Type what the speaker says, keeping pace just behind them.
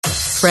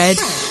Fred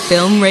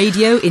Film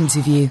Radio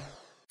Interview.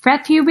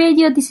 Fred Film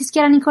Radio, this is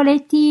Chiara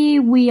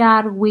Nicoletti. We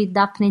are with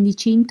Daphne Di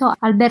Cinto,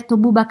 Alberto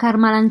Boubakar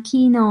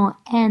Malanchino,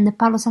 and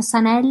Paolo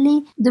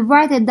Sassanelli, the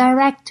writer,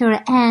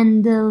 director,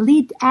 and the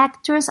lead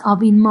actors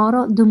of In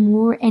Moro, the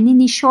Moor, an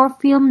indie short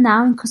film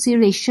now in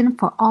consideration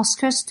for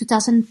Oscars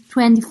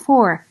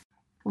 2024.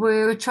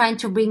 We're trying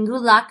to bring good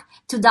luck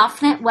to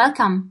Daphne.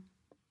 Welcome.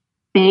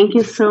 Thank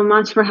you so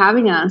much for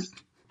having us.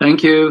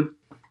 Thank you.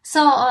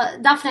 So,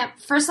 Daphne,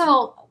 first of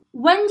all,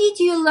 when did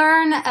you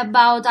learn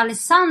about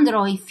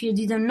Alessandro, if you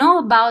didn't know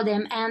about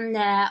him, and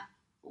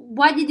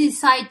why did you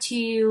decide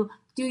to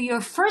do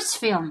your first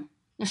film,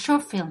 a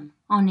short film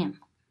on him?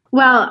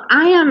 Well,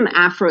 I am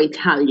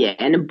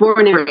Afro-Italian,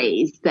 born and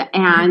raised,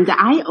 and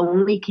I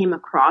only came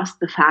across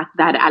the fact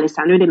that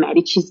Alessandro de'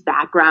 Medici's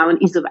background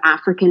is of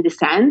African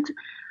descent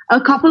a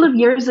couple of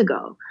years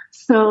ago.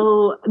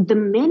 So the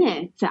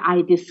minute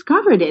I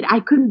discovered it,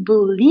 I couldn't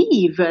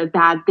believe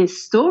that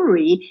this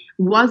story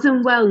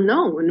wasn't well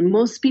known.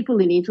 Most people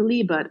in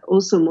Italy, but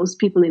also most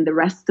people in the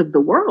rest of the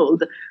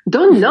world,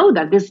 don't know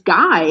that this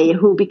guy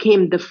who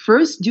became the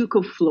first Duke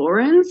of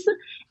Florence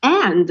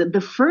and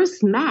the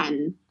first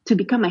man to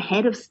become a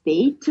head of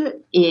state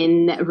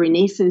in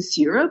Renaissance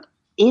Europe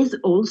is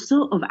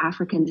also of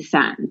African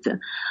descent.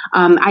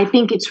 I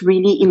think it's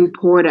really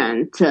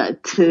important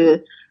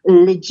to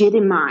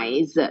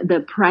legitimize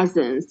the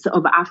presence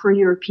of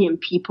Afro-European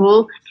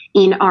people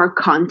in our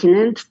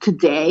continent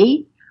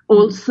today,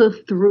 also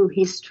through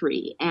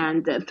history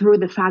and through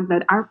the fact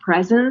that our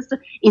presence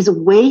is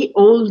way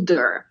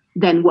older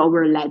than what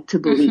we're led to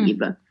believe.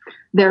 Mm-hmm.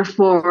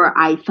 Therefore,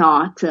 I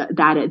thought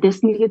that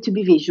this needed to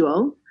be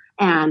visual,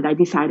 and I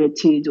decided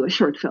to do a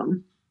short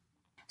film.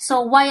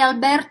 So why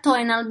Alberto?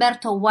 And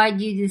Alberto, why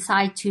did you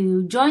decide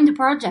to join the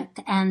project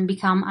and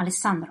become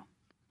Alessandro?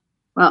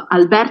 Well,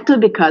 Alberto,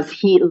 because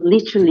he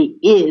literally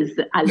is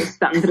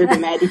Alessandro de'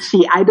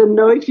 Medici. I don't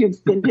know if you've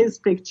seen his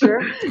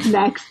picture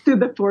next to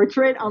the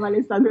portrait of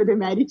Alessandro de'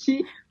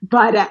 Medici,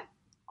 but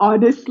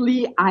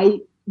honestly,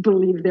 I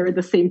believe they're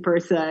the same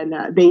person.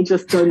 They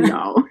just don't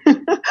know.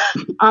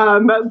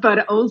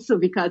 But also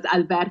because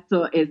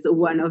Alberto is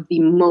one of the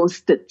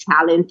most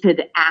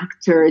talented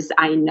actors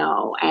I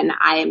know, and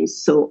I am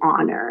so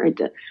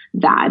honored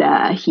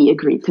that he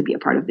agreed to be a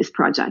part of this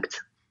project.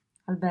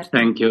 Alberto.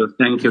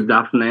 Thank you,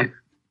 Daphne.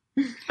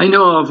 I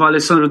know of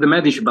Alessandro de'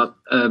 Medici, but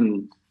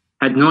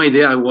had no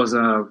idea I was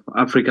of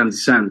African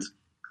descent.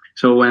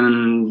 So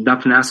when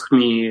Daphne asked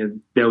me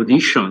to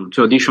audition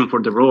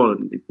for the role,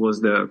 it was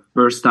the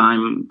first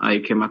time I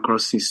came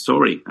across his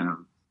story.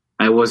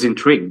 I was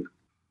intrigued.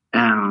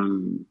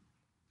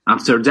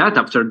 After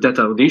that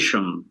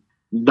audition,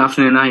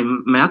 Daphne and I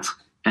met.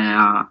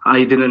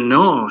 I didn't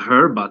know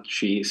her, but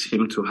she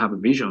seemed to have a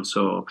vision.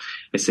 So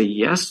I said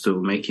yes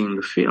to making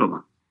the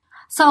film.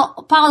 So,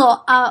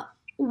 Paolo,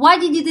 why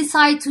did you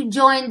decide to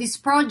join this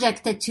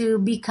project to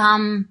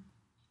become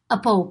a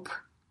pope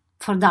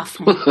for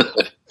Daphne?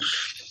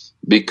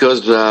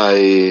 Because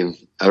I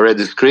read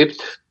the script,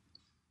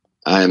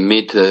 I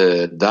meet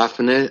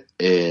Daphne,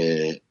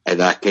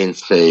 and I can't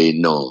say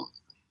no.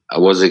 I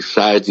was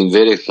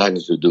very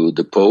excited to do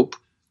the Pope,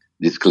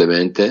 this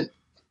Clemente,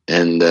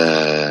 and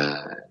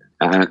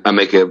I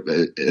make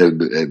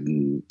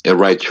a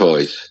right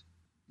choice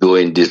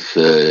doing this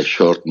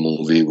short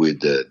movie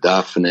with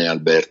Daphne,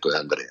 Alberto, and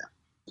Andrea.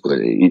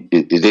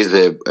 It is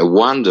a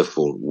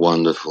wonderful,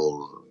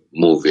 wonderful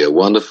movie, a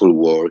wonderful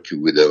work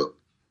with a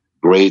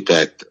great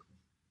actor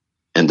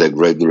and a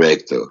great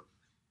director.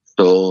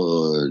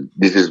 So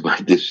this is my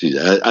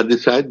decision. I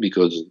decide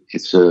because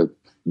it's a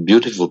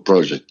beautiful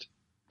project.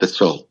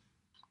 That's all.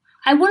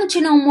 I wanted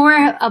to know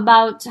more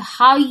about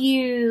how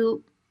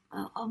you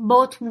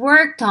both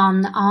worked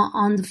on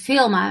the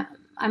film.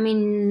 I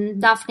mean,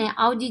 Daphne,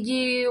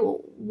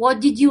 what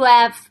did you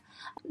have?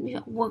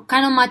 What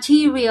kind of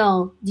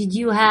material did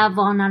you have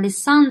on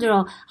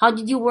Alessandro? How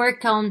did you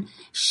work on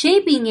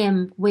shaping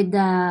him with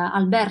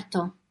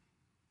Alberto?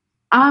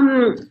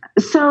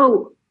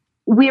 So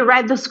we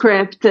read the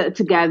script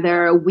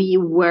together. We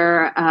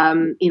were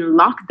in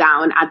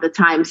lockdown at the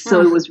time,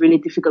 so it was really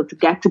difficult to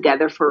get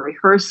together for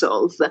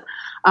rehearsals.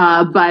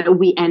 But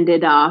we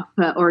ended up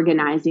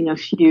organizing a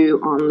few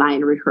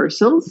online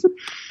rehearsals.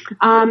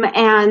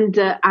 And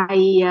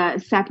I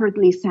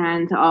separately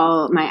sent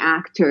all my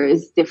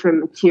actors different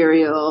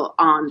material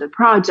on the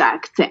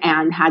project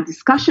and had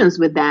discussions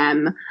with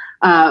them.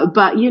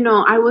 But,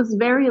 I was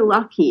very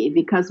lucky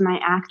because my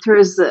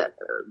actors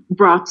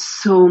brought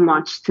so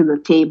much to the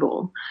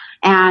table.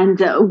 And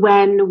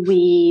when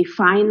we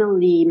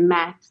finally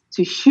met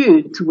to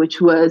shoot,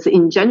 which was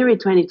in January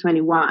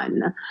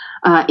 2021,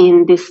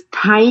 in this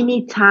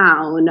tiny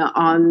town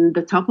on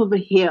the top of a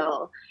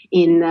hill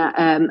in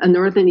a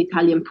northern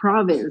Italian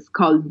province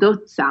called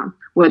Dozza,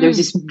 where there's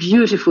this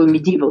beautiful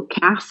medieval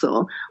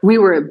castle. We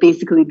were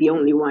basically the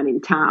only one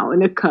in town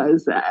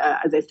because,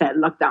 as I said,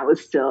 lockdown was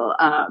still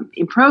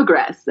in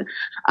progress.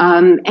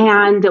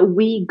 And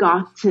we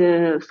got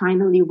to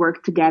finally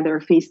work together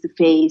face to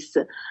face.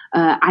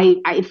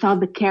 I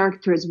thought the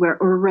characters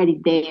were already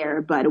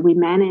there, but we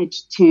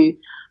managed to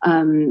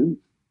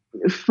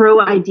throw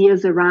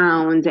ideas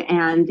around,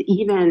 and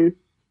even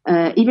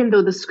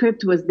though the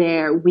script was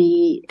there,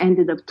 we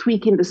ended up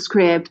tweaking the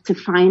script to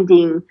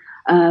finding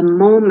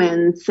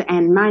moments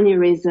and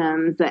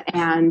mannerisms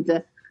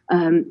and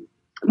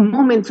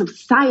moments of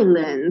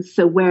silence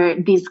where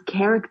these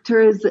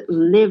characters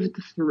lived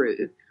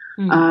through.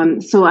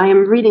 So I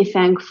am really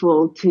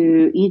thankful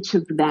to each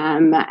of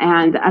them,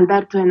 and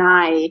Alberto and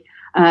I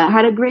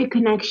had a great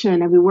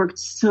connection, and we worked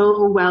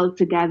so well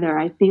together.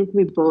 I think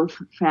we both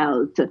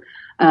felt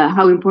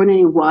how important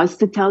it was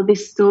to tell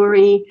this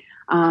story.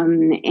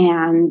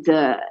 And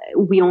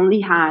we only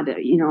had,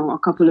 a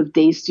couple of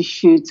days to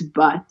shoot,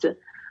 but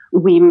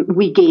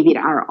we gave it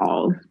our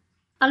all.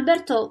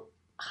 Alberto,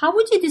 how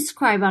would you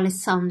describe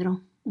Alessandro?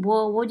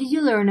 What did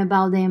you learn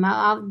about him?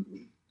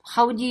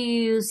 How would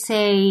you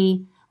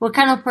say, what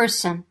kind of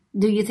person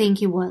do you think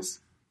he was?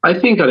 I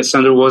think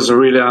Alessandro was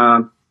really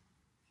a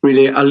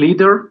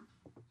leader,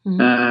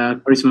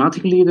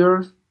 charismatic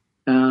leader,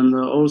 and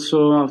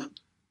also a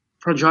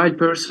fragile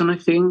person, I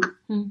think.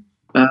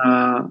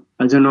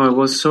 I don't know, it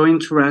was so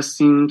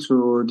interesting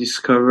to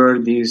discover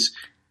this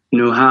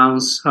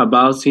nuance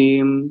about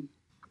him.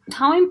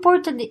 How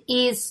important it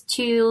is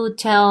to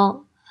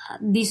tell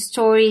this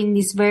story in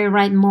this very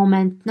right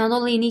moment, not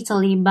only in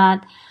Italy,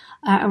 but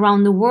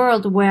around the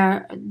world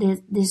where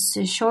this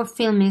short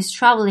film is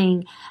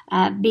traveling,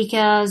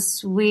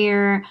 because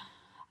we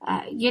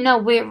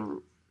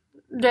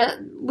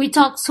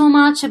talk so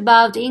much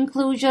about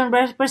inclusion,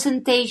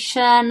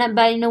 representation,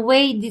 but in a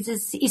way this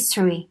is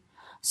history.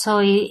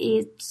 So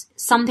it's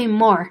something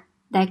more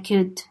that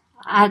could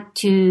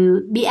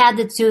be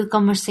added to the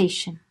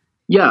conversation.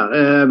 Yeah,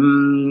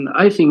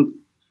 I think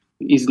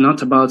it's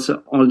not about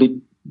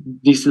only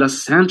this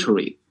last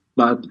century,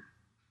 but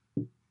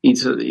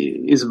it's a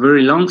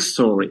very long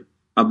story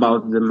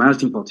about the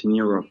melting pot in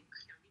Europe.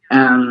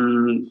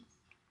 And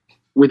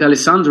with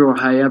Alessandro,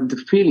 I have the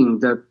feeling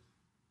that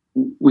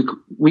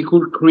we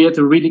could create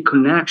a really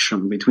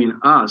connection between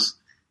us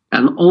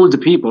and all the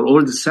people,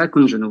 all the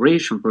second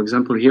generation, for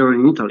example, here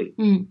in Italy.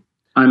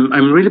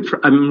 I'm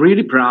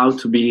really proud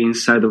to be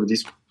inside of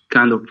this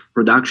kind of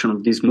production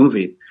of this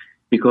movie,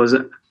 because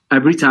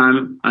every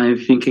time I'm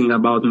thinking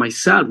about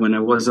myself when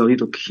I was a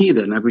little kid,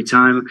 and every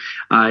time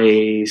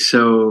I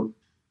saw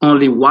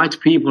only white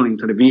people in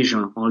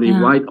television, only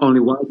white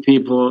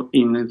people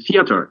in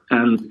theater,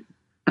 and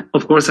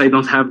of course, I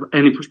don't have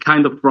any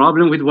kind of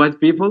problem with white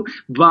people,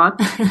 but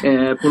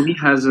for me,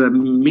 as a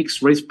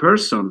mixed race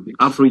person,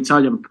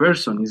 Afro-Italian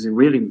person, is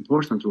really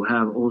important to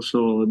have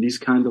also this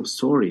kind of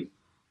story.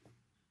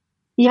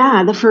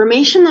 Yeah, the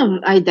formation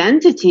of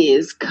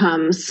identities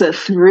comes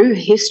through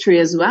history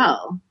as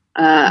well.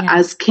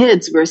 As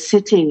kids, we're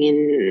sitting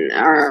in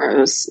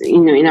our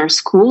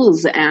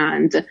schools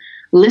and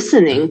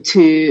listening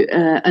to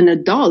an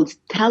adult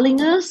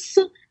telling us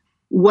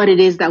what it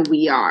is that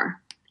we are.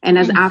 And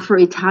as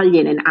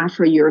Afro-Italian and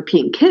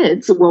Afro-European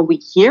kids, what we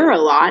hear a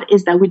lot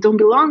is that we don't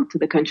belong to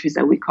the countries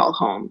that we call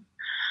home.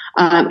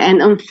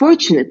 And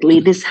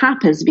unfortunately, this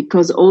happens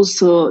because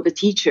also the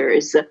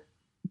teachers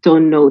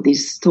don't know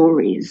these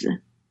stories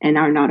and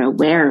are not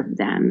aware of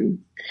them.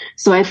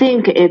 So I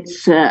think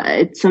it's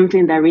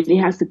something that really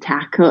has to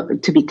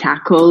be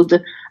tackled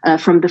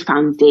from the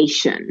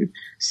foundation.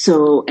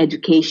 So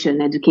education,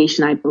 I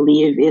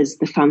believe, is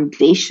the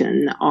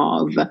foundation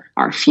of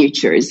our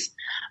futures.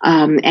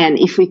 And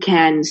if we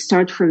can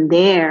start from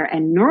there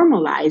and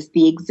normalize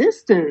the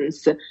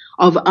existence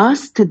of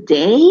us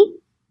today,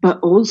 but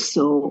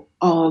also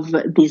of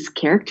these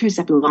characters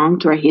that belong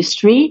to our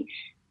history,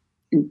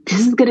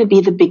 this is going to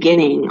be the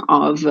beginning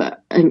of a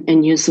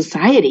new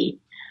society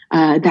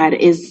that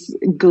is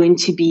going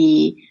to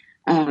be,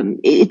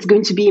 it's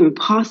going to be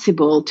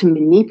impossible to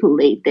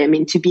manipulate them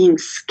into being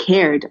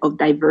scared of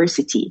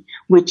diversity,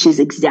 which is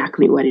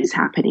exactly what is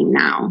happening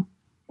now.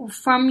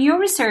 From your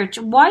research,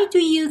 why do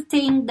you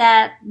think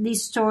that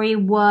this story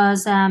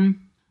was, I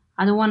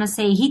don't want to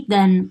say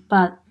hidden,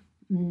 but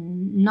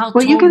not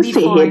well, told you can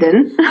before? say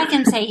hidden. I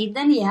can say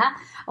hidden, yeah.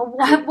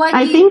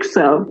 I think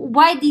so.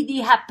 Why did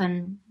it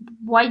happen?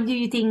 Why do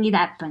you think it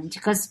happened?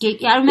 Because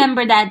I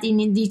remember that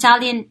in the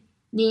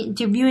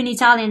interview in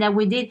Italian that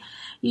we did,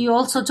 you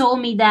also told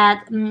me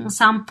that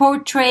some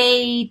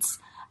portraits,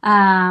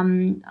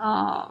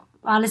 Alessandro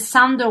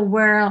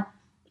were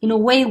in a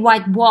way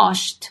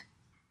whitewashed.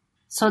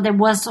 So there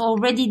was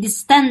already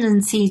this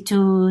tendency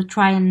to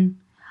try and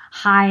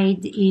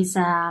hide his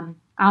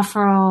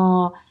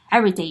Afro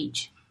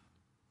heritage.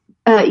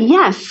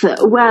 Yes.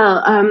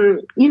 Well,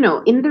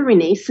 in the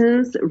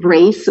Renaissance,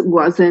 race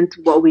wasn't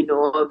what we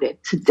know of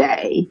it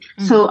today.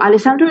 So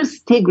Alessandro's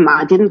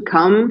stigma didn't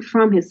come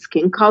from his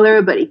skin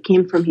color, but it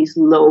came from his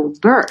low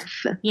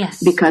birth.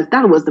 Yes. Because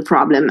that was the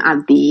problem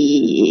at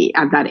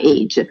that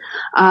age.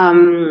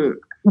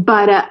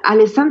 But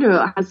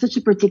Alessandro has such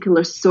a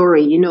particular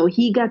story.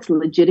 He gets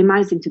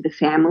legitimized into the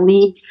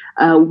family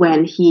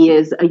when he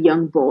is a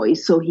young boy.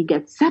 So he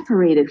gets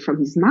separated from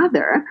his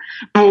mother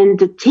and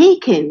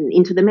taken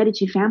into the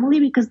Medici family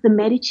because the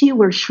Medici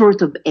were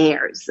short of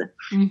heirs.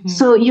 Mm-hmm.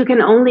 So you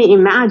can only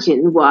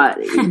imagine what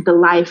the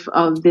life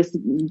of this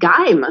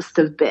guy must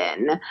have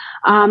been.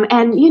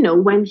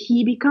 And when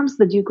he becomes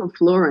the Duke of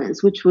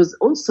Florence, which was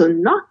also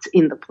not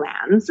in the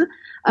plans,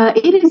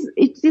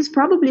 it is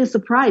probably a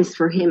surprise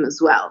for him as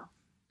well.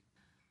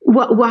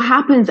 What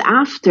happens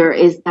after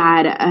is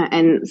that,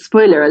 and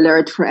spoiler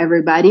alert for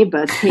everybody,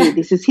 but hey,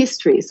 this is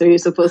history, so you're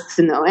supposed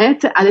to know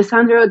it.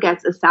 Alessandro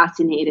gets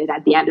assassinated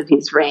at the end of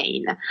his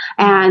reign.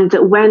 And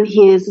when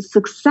his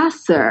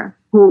successor,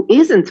 who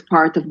isn't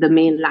part of the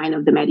main line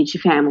of the Medici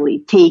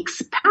family,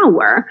 takes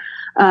power,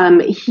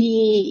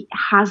 he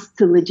has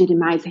to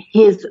legitimize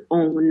his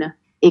own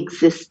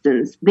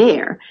existence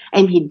there.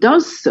 And he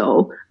does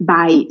so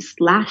by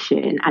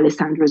slashing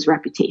Alessandro's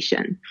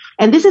reputation.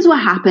 And this is what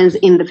happens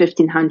in the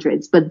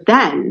 1500s. But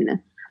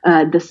then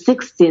the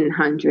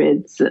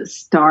 1600s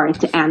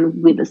start,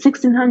 and with the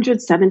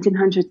 1600s,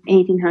 1700s,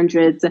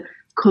 1800s,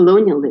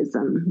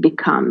 colonialism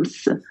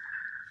becomes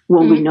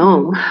what we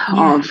know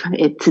of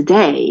it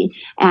today.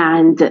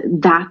 And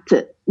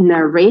that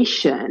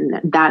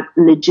narration that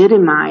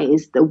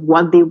legitimized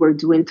what they were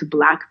doing to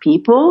Black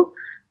people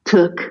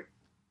took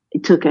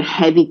a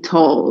heavy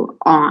toll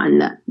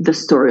on the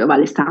story of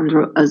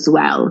Alessandro as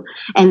well.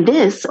 And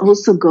this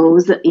also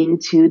goes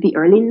into the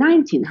early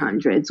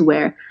 1900s,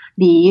 where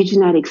the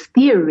eugenics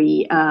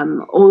theory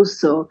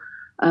also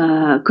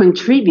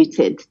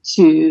contributed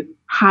to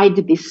hide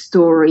this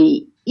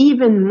story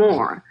even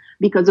more.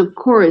 Because, of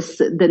course,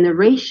 the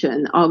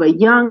narration of a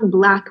young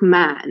Black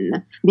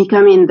man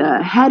becoming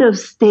the head of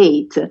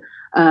state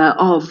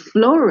of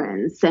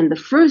Florence and the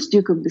first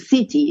Duke of the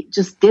city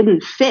just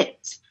didn't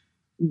fit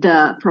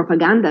the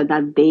propaganda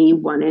that they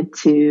wanted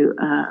to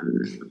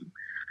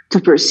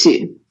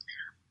pursue.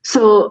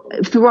 So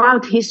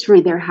throughout history,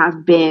 there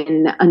have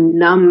been a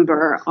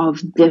number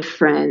of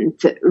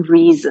different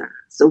reasons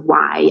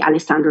why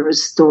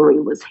Alessandro's story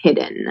was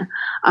hidden.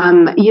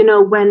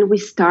 When we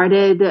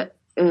started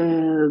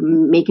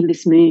making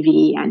this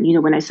movie,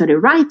 and when I started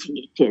writing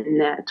it in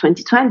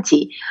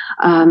 2020,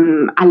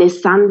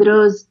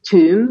 Alessandro's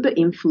tomb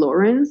in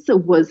Florence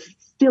was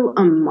still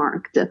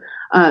unmarked.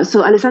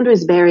 So Alessandro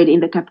is buried in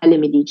the Cappelle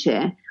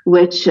Medici,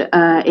 which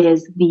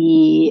is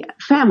the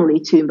family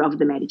tomb of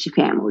the Medici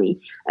family.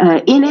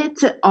 In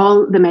it,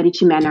 all the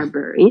Medici men are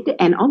buried,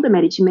 and all the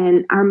Medici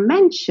men are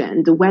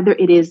mentioned, whether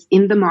it is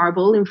in the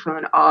marble in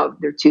front of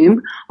their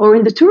tomb or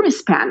in the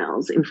tourist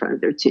panels in front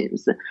of their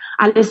tombs.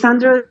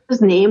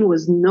 Alessandro's name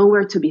was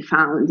nowhere to be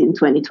found in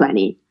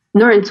 2020.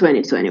 Nor in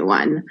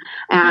 2021.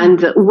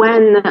 And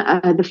when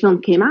the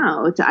film came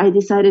out, I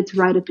decided to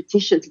write a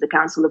petition to the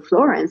Council of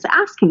Florence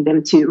asking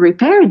them to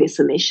repair this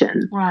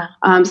omission.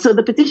 Wow. So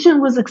the petition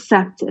was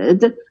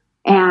accepted,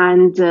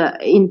 and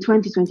in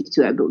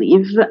 2022, I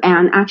believe.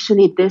 And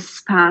actually this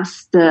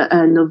past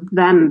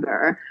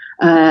November,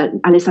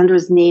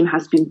 Alessandro's name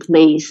has been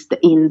placed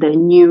in the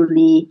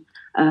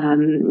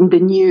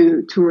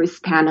new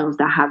tourist panels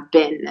that have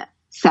been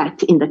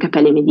set in the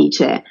Cappelle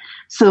Medici.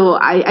 So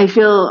I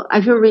feel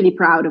really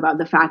proud about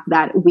the fact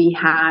that we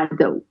had,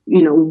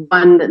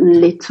 one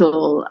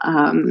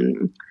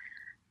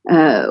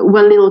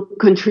little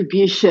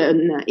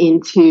contribution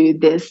into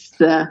this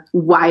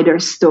wider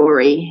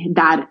story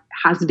that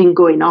has been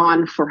going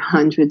on for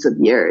hundreds of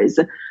years.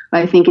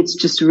 But I think it's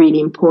just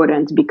really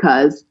important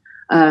because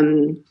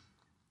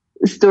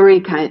history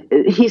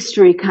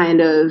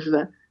kind of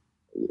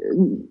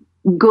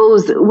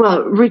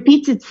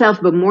repeats itself,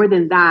 but more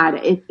than that,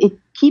 it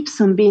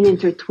keeps on being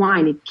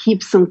intertwined. It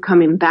keeps on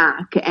coming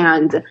back.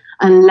 And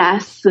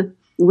unless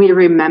we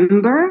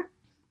remember,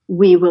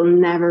 we will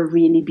never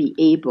really be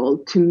able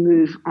to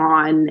move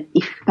on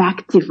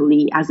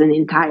effectively as an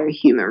entire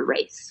human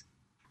race.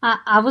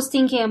 I was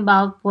thinking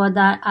about what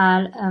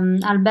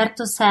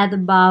Alberto said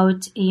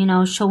about,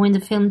 showing the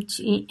film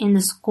in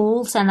the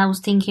schools. And I was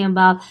thinking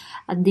about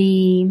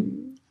the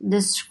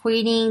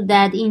screening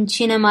that In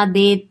Cinema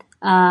did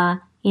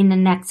in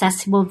an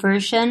accessible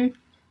version,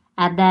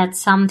 and that's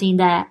something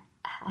that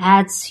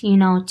adds,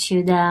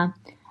 to the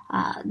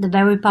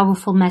very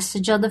powerful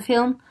message of the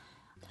film.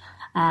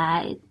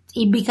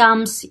 It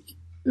becomes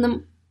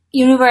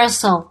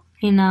universal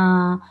in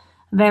a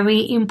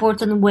very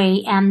important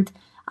way, and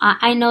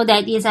I know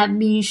that it has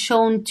been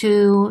shown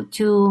to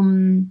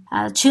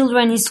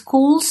children in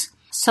schools.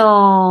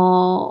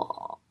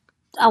 So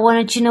I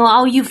wanted to know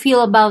how you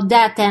feel about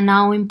that, and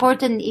how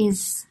important it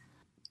is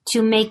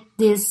to make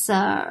this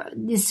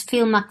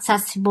film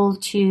accessible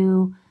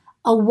to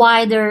a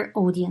wider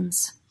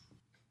audience.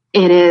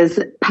 it is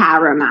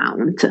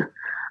paramount.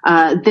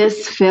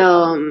 This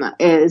film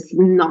is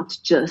not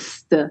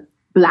just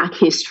Black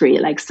history,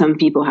 like some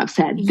people have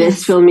said. Yes.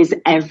 This film is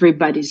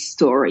everybody's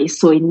story,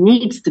 so it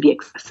needs to be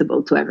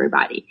accessible to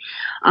everybody.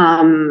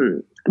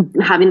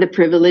 Having the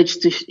privilege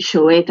to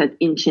show it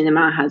in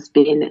cinema has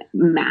been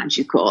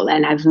magical,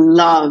 and I've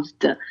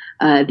loved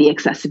the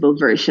accessible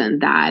version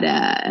that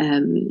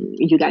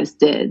you guys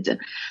did.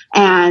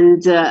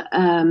 And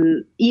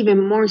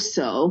even more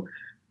so,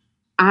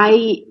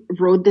 I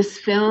wrote this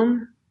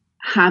film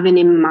having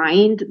in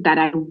mind that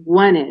I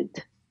wanted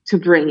to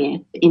bring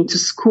it into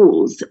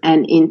schools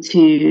and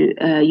into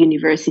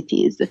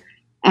universities.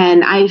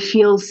 And I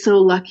feel so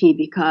lucky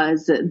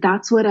because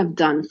that's what I've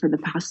done for the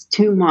past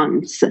 2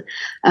 months.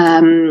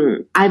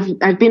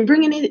 I've been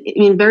bringing it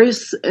in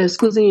various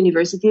schools and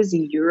universities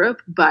in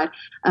Europe, but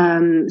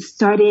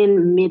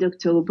starting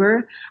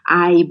mid-October,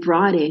 I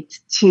brought it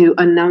to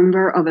a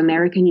number of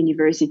American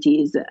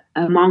universities,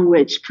 among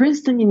which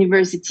Princeton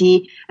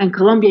University and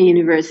Columbia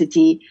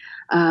University.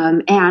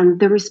 And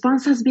the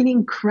response has been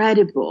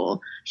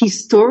incredible.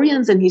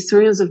 Historians and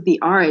historians of the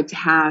art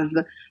have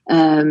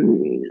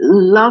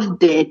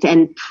loved it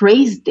and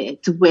praised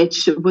it,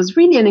 which was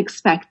really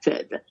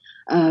unexpected.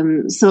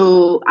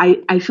 So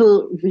I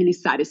feel really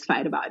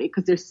satisfied about it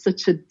because there's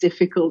such a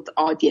difficult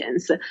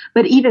audience,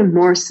 but even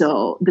more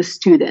so the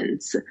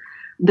students.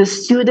 The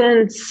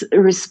students'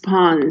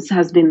 response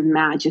has been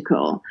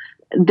magical.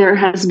 There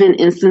has been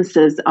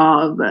instances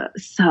of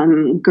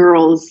some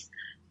girls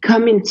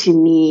coming to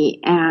me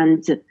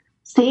and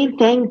saying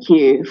thank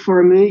you for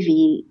a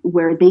movie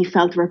where they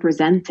felt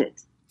represented.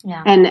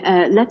 Yeah.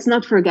 And let's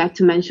not forget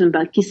to mention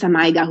Balkisa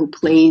Maiga, who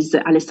plays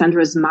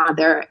Alessandra's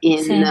mother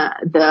in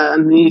the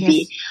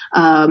movie.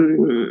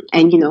 Yes.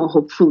 And,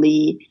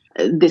 hopefully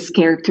this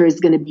character is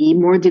going to be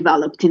more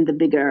developed in the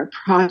bigger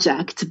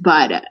project.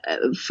 But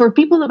for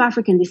people of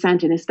African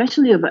descent, and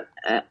especially of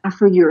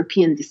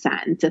Afro-European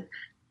descent,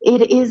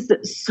 it is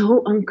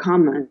so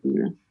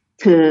uncommon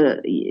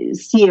to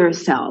see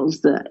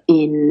ourselves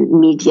in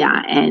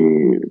media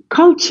and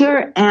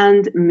culture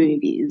and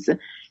movies.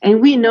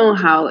 And we know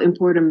how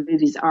important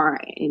movies are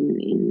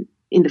in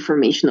the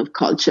formation of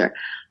culture.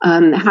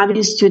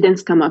 Having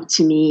students come up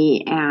to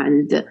me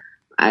and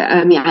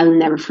I'll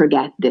never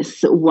forget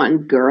this one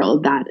girl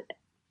that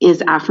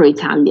is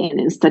Afro-Italian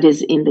and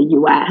studies in the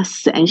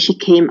US. And she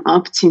came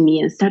up to me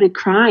and started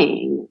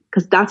crying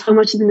because that's how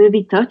much the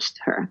movie touched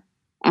her.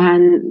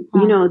 And,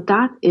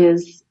 that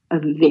is a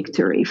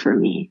victory for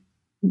me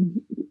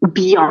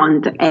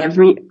beyond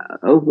every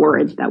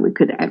award that we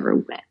could ever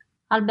win.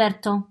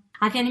 Alberto,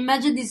 I can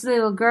imagine this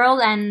little girl,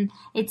 and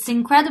it's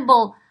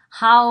incredible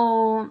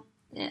how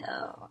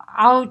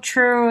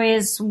true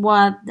is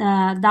what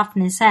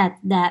Daphne said,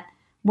 that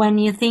when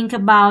you think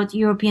about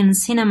European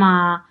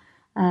cinema,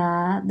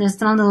 there's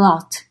not a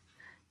lot.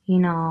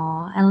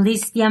 At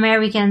least the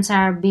Americans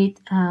are a bit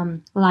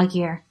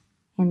luckier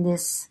in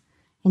this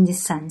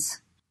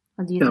sense.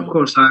 What do you think? Of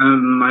course,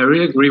 I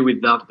really agree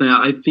with Daphne.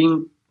 I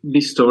think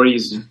this story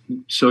is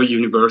so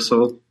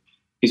universal.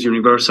 It's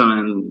universal,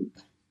 and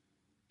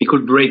it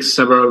could break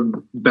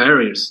several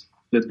barriers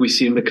that we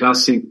see in the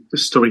classic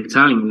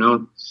storytelling,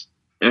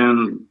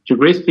 And the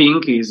great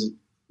thing is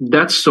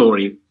that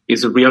story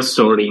is a real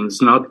story.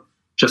 It's not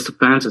just a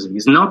fantasy.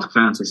 It's not a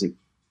fantasy.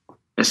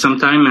 And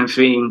sometimes I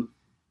think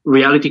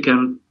reality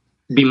can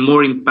be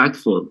more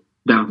impactful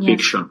than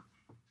fiction.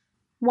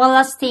 One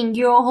last thing,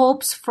 your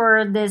hopes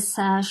for this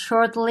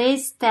short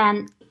list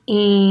and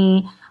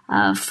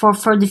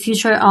for the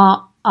future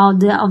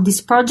of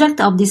this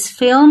project, of this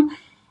film,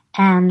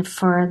 and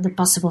for the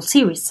possible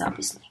series,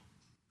 obviously.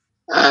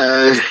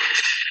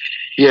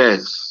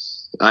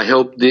 Yes, I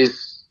hope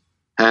this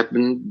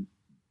happened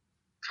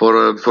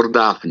for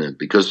Daphne,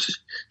 because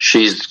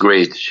she's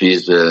great.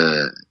 She's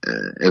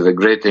have a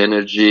great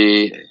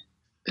energy,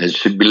 and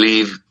she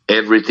believes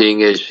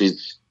everything. And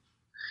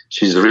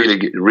she's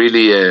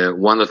really a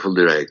wonderful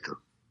director.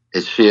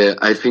 And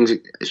I think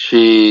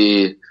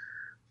she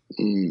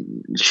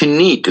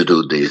need to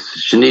do this.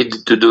 She need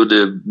to do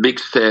the big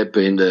step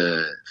in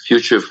the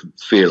future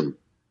film,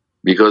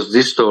 because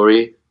this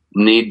story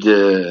need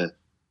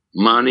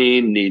money,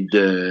 need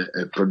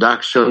a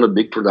production, a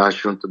big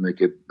production to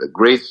make a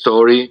great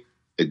story,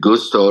 a good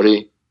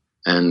story,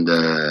 and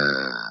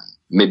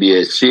maybe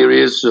a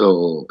series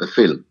or a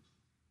film.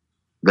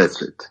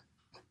 That's it.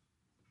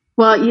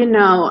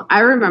 Well, I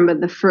remember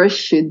the first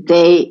shoot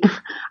day,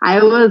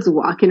 I was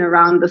walking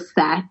around the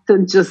set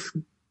just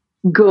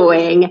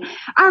going,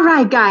 all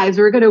right, guys,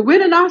 we're going to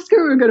win an Oscar.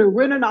 We're going to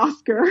win an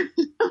Oscar.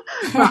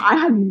 But I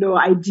had no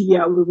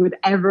idea we would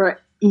ever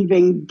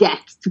even get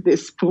to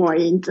this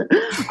point.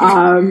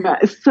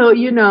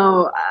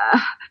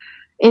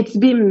 It's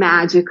been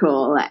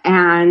magical.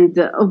 And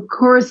of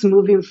course,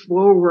 moving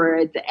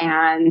forward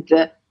and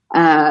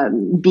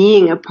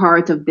being a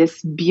part of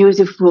this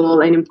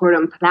beautiful and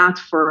important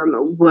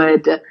platform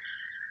would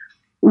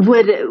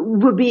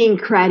be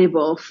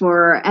incredible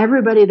for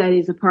everybody that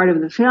is a part of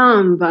the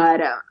film.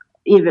 But,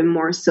 even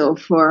more so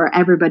for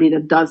everybody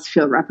that does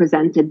feel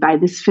represented by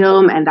this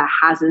film and that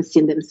hasn't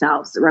seen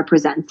themselves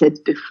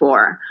represented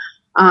before.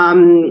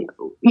 In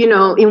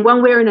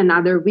one way or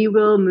another, we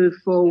will move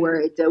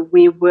forward.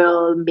 We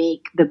will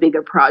make the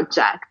bigger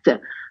project.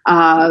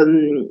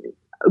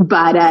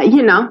 But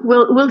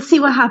we'll see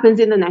what happens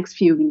in the next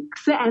few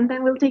weeks, and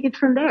then we'll take it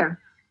from there.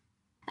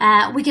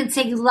 We can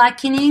say good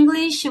luck in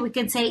English. We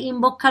can say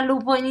in bocca al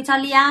lupo in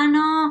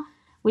Italiano,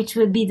 which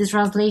will be the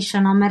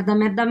translation of merda,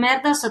 merda,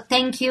 merda. So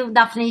thank you,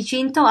 Daphne Di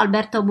Cinto,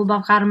 Alberto,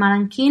 Boubakar,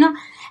 Malanchino,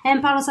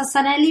 and Paolo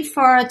Sassanelli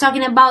for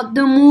talking about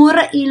the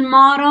Moor, Il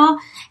Moro,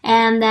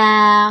 and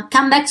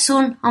come back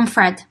soon on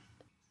Fred.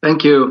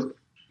 Thank you.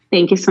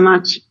 Thank you so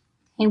much.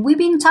 And we've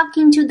been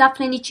talking to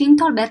Daphne Di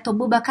Cinto, Alberto,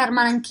 Boubakar,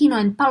 Malanchino,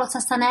 and Paolo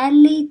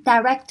Sassanelli,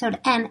 director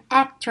and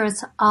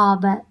actors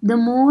of The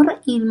Moor,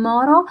 Il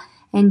Moro,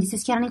 and this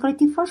is Chiara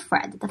Nicoletti for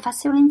Fred, the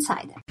Festival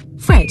Insider.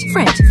 Fred,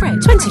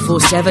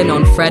 24/7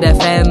 on Fred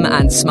FM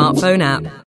and smartphone app.